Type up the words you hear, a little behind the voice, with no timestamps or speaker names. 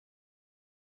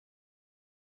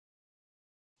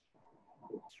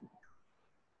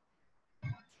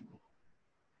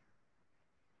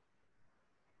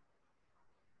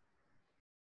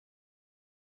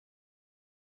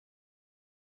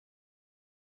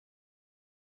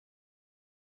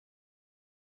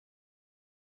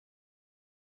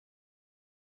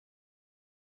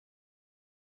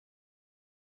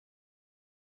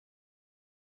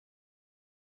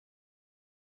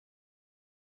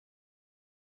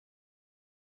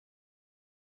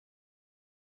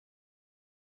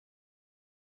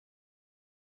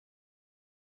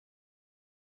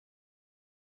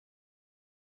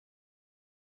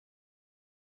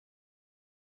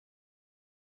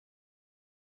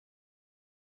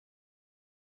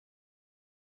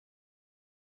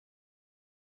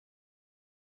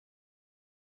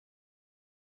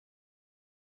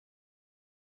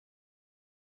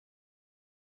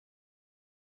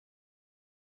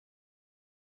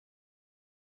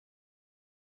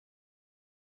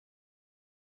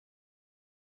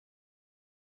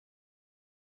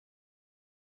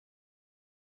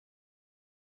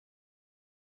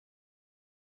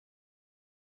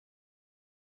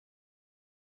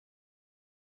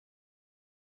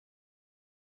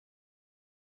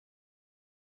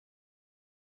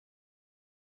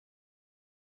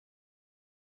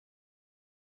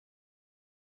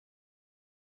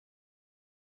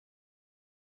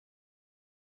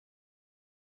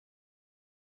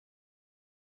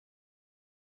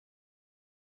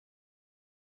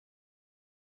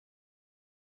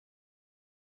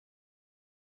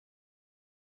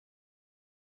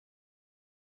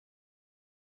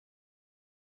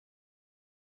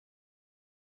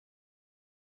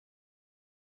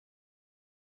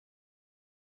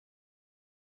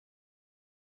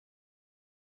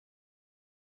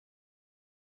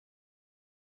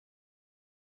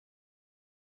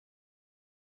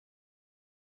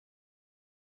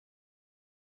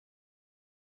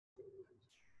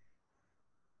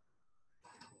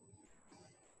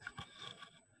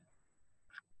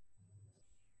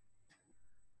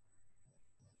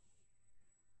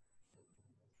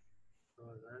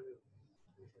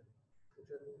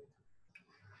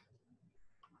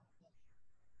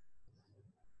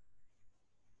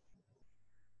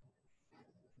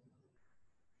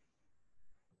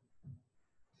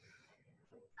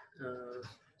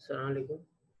Assalamu alaikum.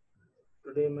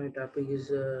 Today my topic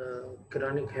is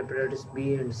chronic hepatitis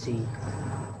B and C,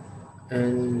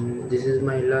 and this is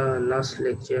my last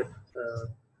lecture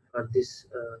for this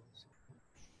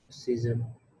season.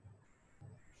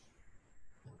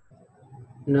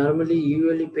 Normally,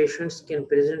 usually patients can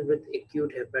present with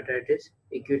acute hepatitis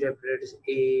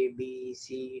A, B,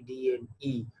 C, D, and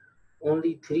E.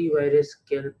 Only three viruses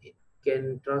can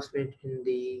transmit in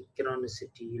the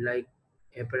chronicity, like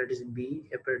hepatitis B,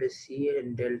 hepatitis C,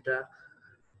 and Delta.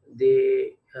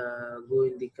 They go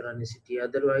in the chronicity.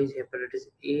 Otherwise, hepatitis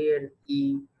A and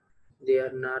E, they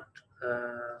are not.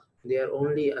 They are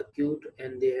only acute,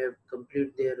 and they have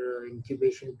complete their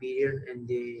incubation period, and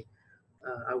they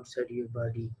outside your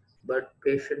body. But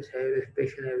if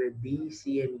patient have a B,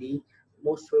 C, and D,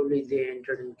 most probably they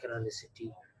entered in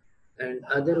chronicity. And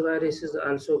other viruses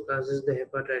also causes the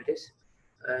hepatitis.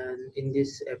 And in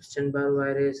this Epstein-Barr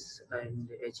virus and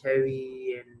HIV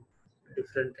and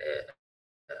different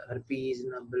herpes,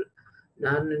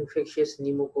 non-infectious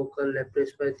pneumococcal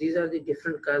leprosy, these are the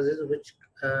different causes which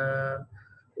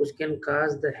can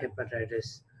cause the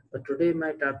hepatitis. But today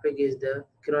my topic is the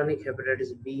chronic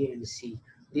hepatitis B and C.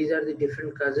 These are the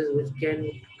different causes which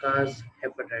can cause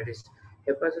hepatitis.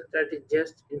 Hepatitis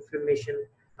just inflammation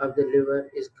of the liver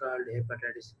is called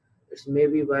hepatitis. It's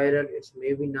maybe viral, it's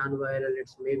maybe non-viral,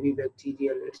 it's maybe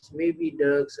bacterial, it's maybe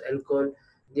drugs, alcohol.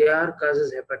 They are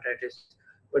causes hepatitis.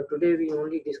 But today we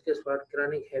only discuss what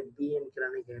chronic Hep B and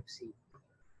chronic Hep C.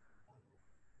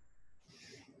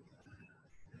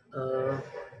 Uh,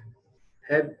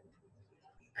 Hep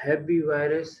Hep B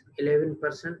virus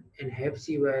 11% and Hep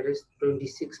C virus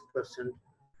 26%.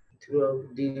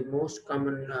 Throughout the most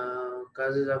common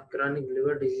causes of chronic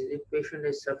liver disease, if patient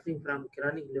is suffering from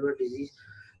chronic liver disease,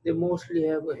 they mostly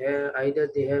have either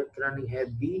they have chronic Hep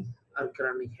B or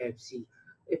chronic Hep C.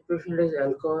 If patient has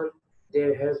alcohol,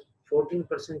 they have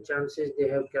 14% chances they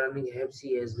have chronic Hep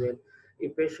C as well.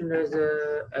 If patient has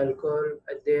alcohol,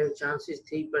 they have chances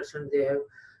 3% they have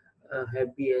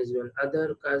Hep B as well.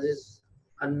 Other causes,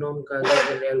 unknown causes,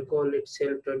 and alcohol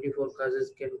itself, 24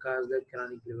 causes can cause the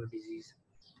chronic liver disease.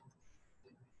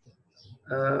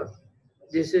 Uh,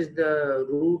 this is the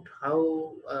route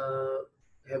how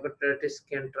hepatitis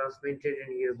can transmit it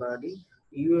in your body.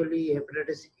 Usually,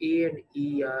 hepatitis A and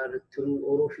E are through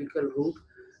orophycal route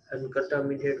and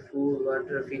contaminated food,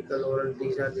 water, fecal, oral.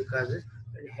 These are the causes.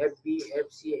 And Hep B,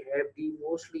 Hep C, Hep D,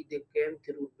 mostly they came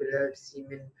through blood,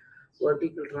 semen,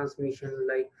 vertical transmission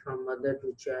like from mother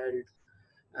to child,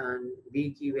 and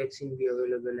B की vaccine भी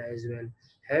available as well.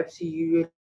 Hep C usually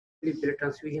blood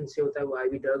transfusion से होता है, वो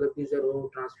IV drug abuser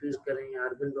हो, transfuse कर रहे हैं,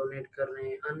 organ donate कर रहे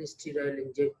हैं, unsterile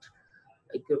inject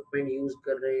equipment use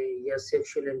कर रहे हैं, या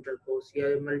sexual intercourse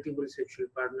या multiple sexual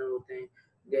partner होते हैं,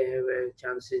 they have a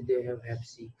chances they have Hep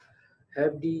C.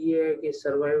 Hep D ये है कि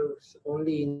survives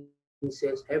only in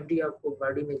cells. Hep D आपको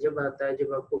बॉडी में जब आता है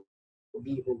जब आपको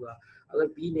बी होगा. अगर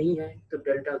बी नहीं है तो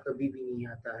डेल्टा कभी भी नहीं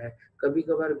आता है. कभी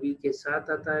कभार बी के साथ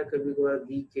आता है, कभी कभार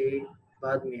बी के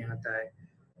बाद में आता है.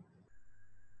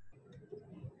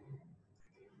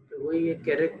 तो वही ये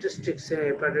कैरेक्टरिस्टिक्स है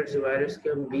हेपेटाइटिस वायरस के.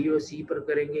 हम बी और सी पर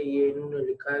करेंगे. ये इन्होंने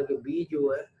लिखा है कि बी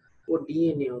जो है वो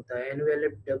डीएनए होता है,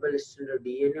 एनवेलप डबल स्टैंडर्ड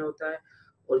डीएनए होता है,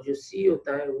 और जो सी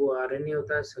होता है वो आरएनए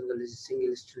होता है, सिंगल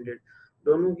स्टैंडर्ड.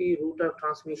 दोनों की रूट ऑफ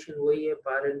ट्रांसमिशन वही है,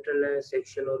 पैरेंटल है,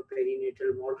 सेक्सुअल और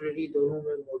पेरिनेटल. मोर्टेलिटी दोनों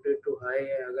में मॉडरेट टू हाई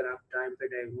है अगर आप टाइम पे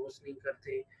डायग्नोस नहीं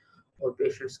करते, और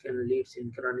patients can leads in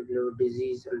chronic liver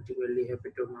disease, ultimately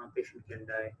hepatoma, patient can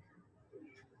die.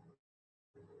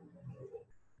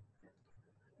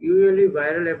 Usually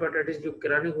viral hepatitis, जो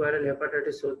क्रॉनिक वायरल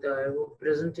हेपेटाइटिस होता है, वो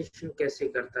प्रेजेंटेशन कैसे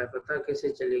करता है, पता कैसे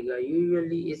चलेगा?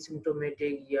 यूजुअली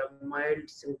एसिम्प्टोमेटिक या माइल्ड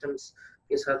सिम्टम्स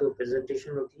के साथ वो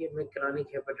प्रेजेंटेशन होती है. मैं क्रॉनिक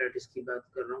हेपेटाइटिस की बात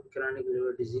कर रहा हूँ, क्रॉनिक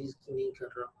लिवर डिजीज की नहीं कर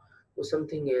रहा हूँ, वो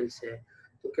समथिंग एल्स है.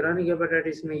 तो क्रॉनिक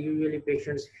हेपेटाइटिस में usually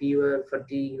patients fever,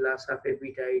 fatigue, loss of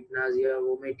appetite, Nazia,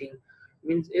 vomiting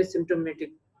means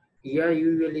asymptomatic, या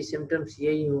यूजुअली सिम्टम्स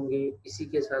यही होंगे, इसी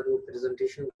के साथ वो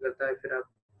प्रेजेंटेशन करता है. फिर आप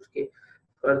उसके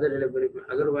फर्दर एलेबोरेट में,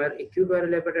 अगर वायर एक्यूट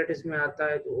वायरल हेपेटाइटिस में आता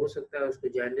है तो हो सकता है उसको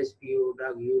जॉन्डिस भी हो,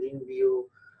 डार्क यूरिन भी हो,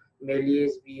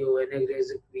 मेलिएज भी हो,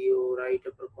 एनेग्रेसिक भी हो, right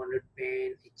upper Cornet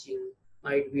pen, etching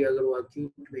might भी, अगर वो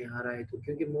अक्यूट में आ रहा है तो.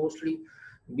 क्योंकि मोस्टली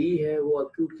बी है वो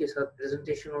अक्यूट के साथ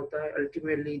प्रेजेंटेशन होता है.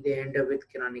 Ultimately they and up with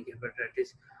chronic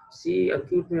hepatitis. C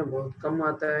acute में बहुत कम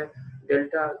आता है,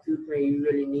 डेल्टा अक्यूट में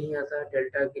यूजुअली नहीं आता.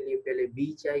 डेल्टा के लिए पहले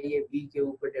बी चाहिए, बी के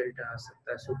ऊपर डेल्टा आ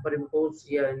सकता है, सुपर इम्पोज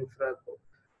या इंफ्रा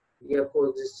या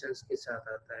कोएग्जिस्टेंस के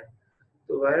साथ आता है।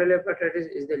 तो viral hepatitis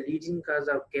is the leading cause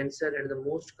of cancer and the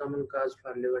most common cause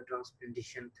for liver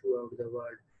transplantation throughout the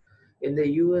world. In the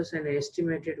US, an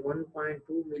estimated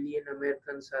 1.2 million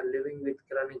Americans are living with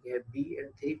chronic Hep B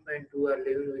and 3.2 are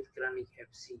living with chronic Hep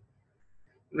C.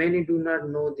 Many do not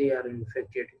know they are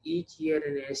infected. Each year,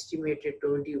 an estimated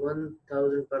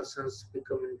 21,000 persons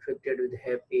become infected with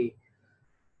Hep A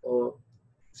or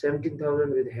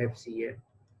 17,000 with Hep C.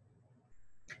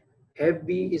 Hep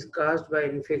B is caused by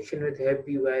infection with Hep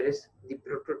B virus, the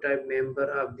prototype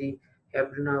member of the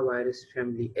Hepburn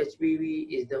family. HBV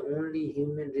is the only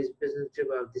human representative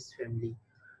of this family.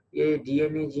 ये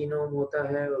DNA genome होता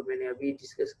है और मैंने अभी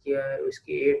discuss किया है,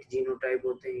 उसके 8 genotype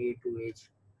होते हैं ए टू एच।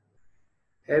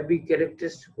 हैवी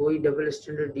कैरेक्टरिस्ट वही डबल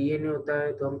स्टैंडर्ड डीएनए होता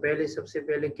है। तो हम पहले सबसे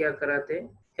पहले क्या कराते हैं,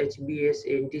 एचबीएस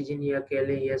एंटीजन या कह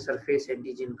लें या सरफेस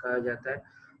एंटीजन कहा जाता है।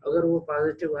 अगर वो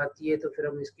पॉजिटिव आती है तो फिर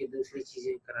हम इसकी दूसरी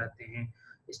चीजें कराते हैं,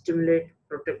 स्टिमुलेट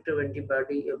प्रोटेक्टिव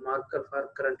एंटीबॉडी या मार्कर फॉर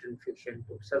करंट इन्फेक्शन।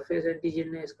 तो सरफेस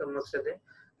एंटीजन है, इसका मकसद है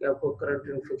कि आपको करंट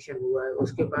इन्फेक्शन हुआ है।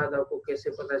 उसके बाद आपको कैसे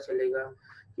पता चलेगा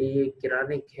कि ये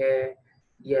क्रानिक है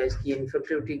या इसकी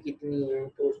इन्फेक्टिविटी कितनी है,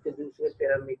 तो उसके दूसरे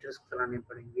पैरामीटर्स कराने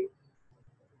पड़ेंगे।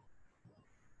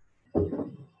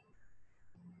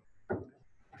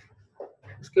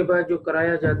 उसके बाद जो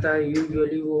कराया जाता है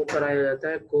यूजुअली वो कराया जाता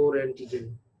है कोर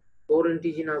एंटीजन। कोर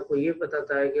एंटीजन आपको ये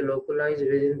बताता है कि localise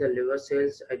with in the liver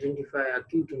cells identify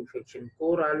acute infection.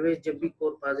 Core always, जब भी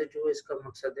कोर पॉजिटिव हो इसका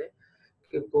मकसद है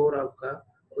कि कोर आपका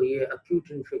ये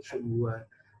एक्यूट इन्फेक्शन हुआ है।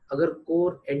 अगर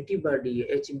कोर एंटीबॉडी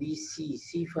है, HBC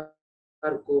सी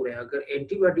फॉर कोर है, अगर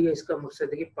एंटीबॉडी है इसका मकसद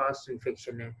है कि पास्ट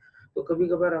इन्फेक्शन है। तो कभी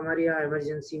कभार हमारे यहाँ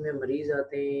इमरजेंसी में मरीज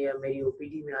आते हैं या मेरी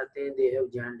ओपीडी में आते हैं, दे हैव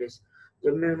जॉन्डिस।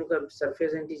 जब मैं उनका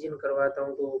सरफेस एंटीजन करवाता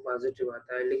हूँ तो वो पॉजिटिव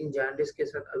आता है, लेकिन जॉन्डिस के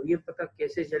साथ अब ये पता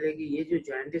कैसे चलेगी ये जो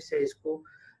जॉन्डिस है इसको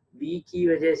बी की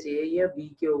वजह से या बी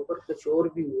के ऊपर कुछ और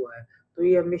भी हुआ है। तो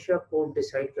ये हमेशा कोर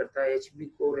डिसाइड करता है। HB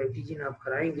कोर एंटीजन आप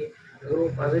कराएंगे, अगर वो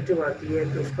पॉजिटिव आती है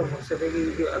तो उसका मकसद है कि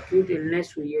जो अक्यूट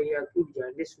इलनेस हुई है या अक्यूट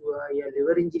जॉन्डिस हुआ या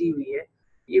लिवर इंजरी हुई है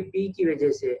ये बी की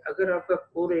वजह से। अगर आपका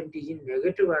कोर एंटीजन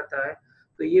नेगेटिव आता है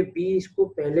तो ये बी इसको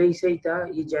पहले ही सही था,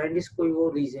 ये जॉन्डिस कोई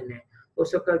और रीजन है। हो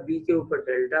सकता है बी के ऊपर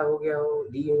डेल्टा हो गया हो,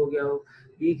 डी हो गया हो,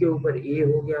 बी के ऊपर ए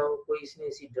हो गया हो, कोई इसने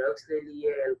ऐसी ड्रग्स ले ली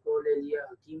है, अल्कोहल ले लिया,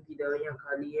 हकीम की दवाइयाँ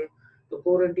खा ली है। तो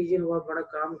कोर एंटीजन वह बड़ा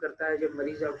काम करता है। जब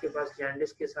मरीज आपके पास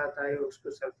जॉन्डिस के साथ आए, उसको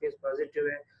सरफेस पॉजिटिव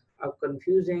है, आप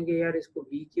कंफ्यूज हैं कि यार इसको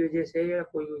बी की वजह से या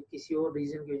कोई किसी और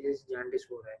रीजन की वजह से जॉन्डिस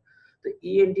हो रहा है। तो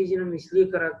ई एंटीजन हम इसलिए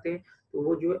कराते हैं तो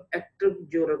वो जो एक्टिव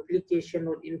जो रेप्लिकेशन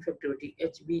और इन्फेक्टिविटी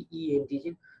HBE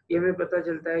एंटीजन, ये हमें पता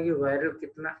चलता है कि वायरल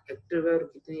कितना एक्टिव है और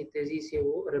कितनी तेजी से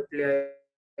वो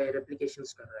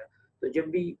रेप्लिकेशंस कर रहा है। तो जब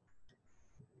भी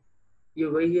ये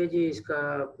वही है जी,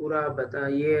 इसका पूरा बता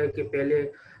ये है कि पहले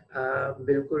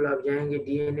बिल्कुल आप जाएंगे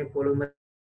डीएनए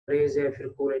पॉलीमरेज है, फिर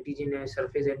कोर एंटीजन है,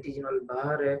 सरफेस एंटीजन वाला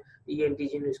बाहर है, ई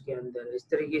एंटीजन उसके अंदर है। इस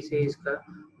तरीके से इसका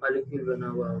मॉलिक्यूल बना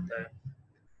हुआ होता है।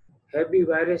 हैवी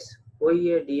वायरस वही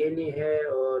है, डीएनए है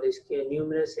और इसके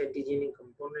न्यूमरस एंटीजेनिक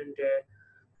कंपोनेंट है।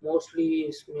 मोस्टली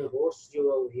इसमें होस्ट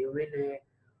जो ह्यूमन है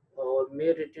और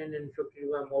मे return infected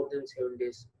by more than 7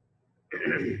 days।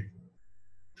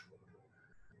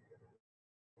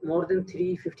 More than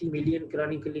 350 million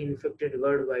chronically infected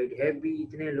world wide. है भी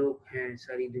इतने लोग हैं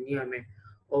सारी दुनिया में।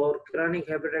 और क्रॉनिक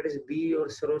हेपेटाइटिस बी और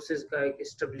सिरोसिस का एक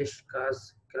एस्टेब्लिश्ड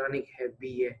काज क्रॉनिक हैप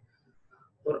बी है।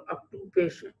 और up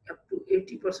to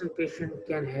 80% patient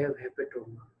can have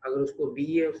हेपेटोमा। अगर उसको बी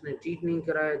है, उसने ट्रीट नहीं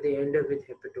कराया, दे एंड अप विद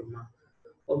हेपेटोमा।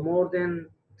 और more than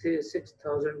 6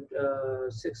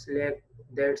 lakh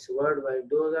that's world wide.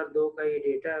 2002 का ये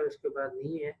डेटा है, उसके बाद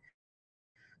नहीं है।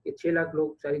 ये 6 लाख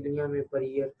लोग सारी दुनिया में पर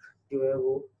ईयर जो है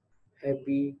वो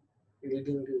happy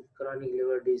leading to chronic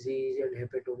liver disease and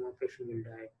hepatoma patient will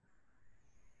die.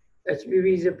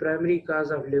 HPV is a primary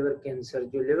cause of liver cancer।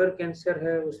 जो लिवर कैंसर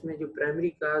है उसमें जो प्राइमरी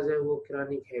काज है वो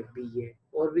क्रॉनिक हैप बी है।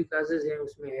 और भी काजेज हैं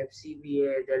उसमें, हैप सी भी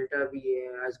है, डेल्टा भी है,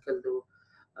 आजकल तो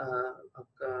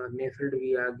आपका नेफल्ड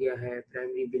भी आ गया है,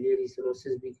 प्राइमरी बिलियरी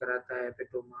सिरोसिस भी कराता है,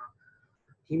 हेपेटोमा,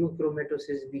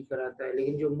 हीमोक्रोमेटोसिस भी कराता है।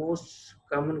 लेकिन जो मोस्ट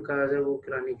कॉमन काज है वो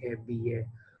क्रॉनिक हैप बी है।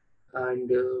 And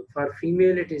for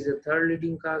female it is the third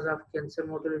leading cause of cancer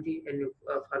mortality, and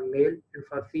for male and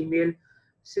for female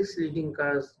 6th leading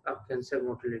cause of cancer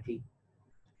mortality।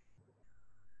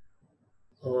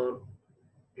 और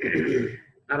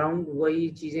अराउंड वही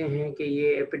चीजें हैं कि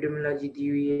ये एपिडेमियोलॉजी दी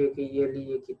हुई है कि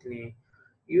ये कितने हैं।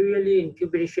 यूजुअली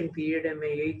इंक्यूबेशन पीरियड है, मैं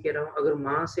यही कह रहा हूँ, अगर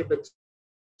माँ से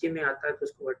बच्चे में आता है तो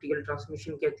उसको वर्टिकल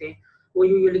ट्रांसमिशन कहते हैं। वो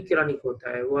यूजुअली क्रॉनिक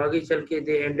होता है, वो आगे चल के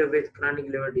दे and up with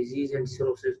chronic liver disease and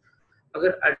cirrhosis.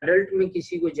 अगर अडल्ट में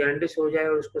किसी को जॉन्डिस हो जाए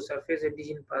और उसको सरफेस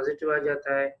एंटीजन पॉजिटिव आ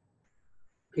जाता है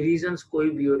रीज़न्स कोई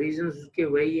भी हो, रीज़न्स उसके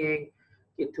वही हैं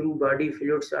कि थ्रू बॉडी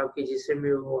फ्लूइड्स आपके जिस्म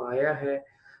में वो आया है,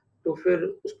 तो फिर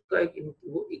उसका एक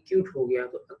वो एक्यूट हो गया।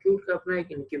 तो एक्यूट का अपना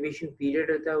एक इंक्यूबेशन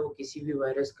पीरियड रहता है, वो किसी भी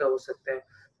वायरस का हो सकता है।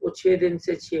 वो 6 दिन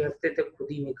से 6 हफ्ते तक खुद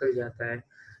ही निकल जाता है,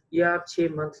 या आप 6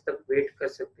 मंथ तक वेट कर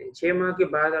सकते हैं। 6 माह के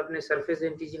बाद आपने सरफेस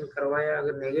एंटीजन करवाया,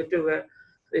 अगर नेगेटिव है,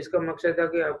 तो इसका मकसद था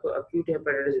कि आपको एक्यूट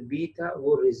हेपेटाइटिस बी था,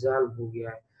 वो रिज़ॉल्व हो गया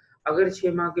है। अगर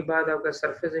 6 माह के बाद आपका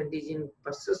सरफेस एंटीजन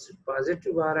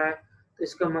पॉज़िटिव आ रहा है, तो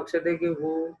इसका मकसद है कि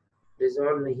वो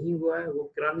रिज़ॉल्व नहीं हुआ है, वो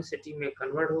क्रॉनिसिटी में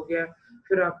कन्वर्ट हो गया।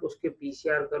 फिर आप उसके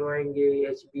पीसीआर करवाएँगे,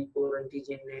 HB core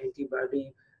antigen,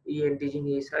 antibody, E antigen,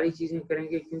 ये सारी चीज़ें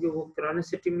करेंगे, क्योंकि वो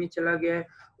क्रॉनिसिटी में चला गया है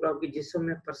और आपके जिस्म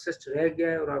में परसिस्ट रह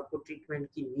गया है और आपको ट्रीटमेंट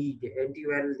की नीड है,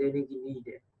 एंटीवायरल देने की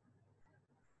नीड है।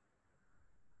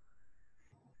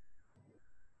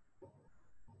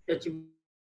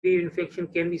 HB infection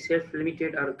can be self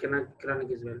limited और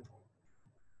chronic as well.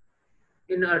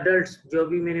 इन अडल्ट्स, जो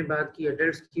अभी मैंने बात की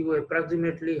अडल्ट्स की, वो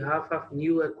approximately half of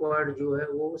new acquired जो है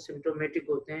वो सिम्प्टोमेटिक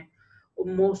होते हैं। वो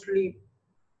मोस्टली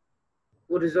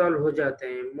वो रिज़ॉल्व हो जाते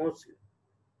हैं। मोस्ट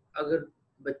अगर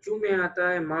बच्चों में आता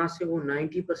है माँ से, वो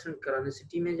 90%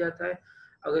 क्रोनिसिटी में जाता है।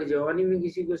 अगर जवानी में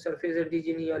किसी को सरफेस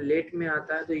एंटीजन या लेट में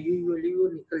आता है, तो यूजुअली वो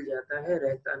निकल जाता है,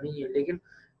 रहता नहीं है। लेकिन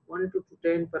 1 to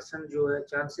 10% जो है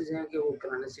चांसेस हैं कि वो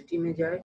क्रोनिसिटी में जाए।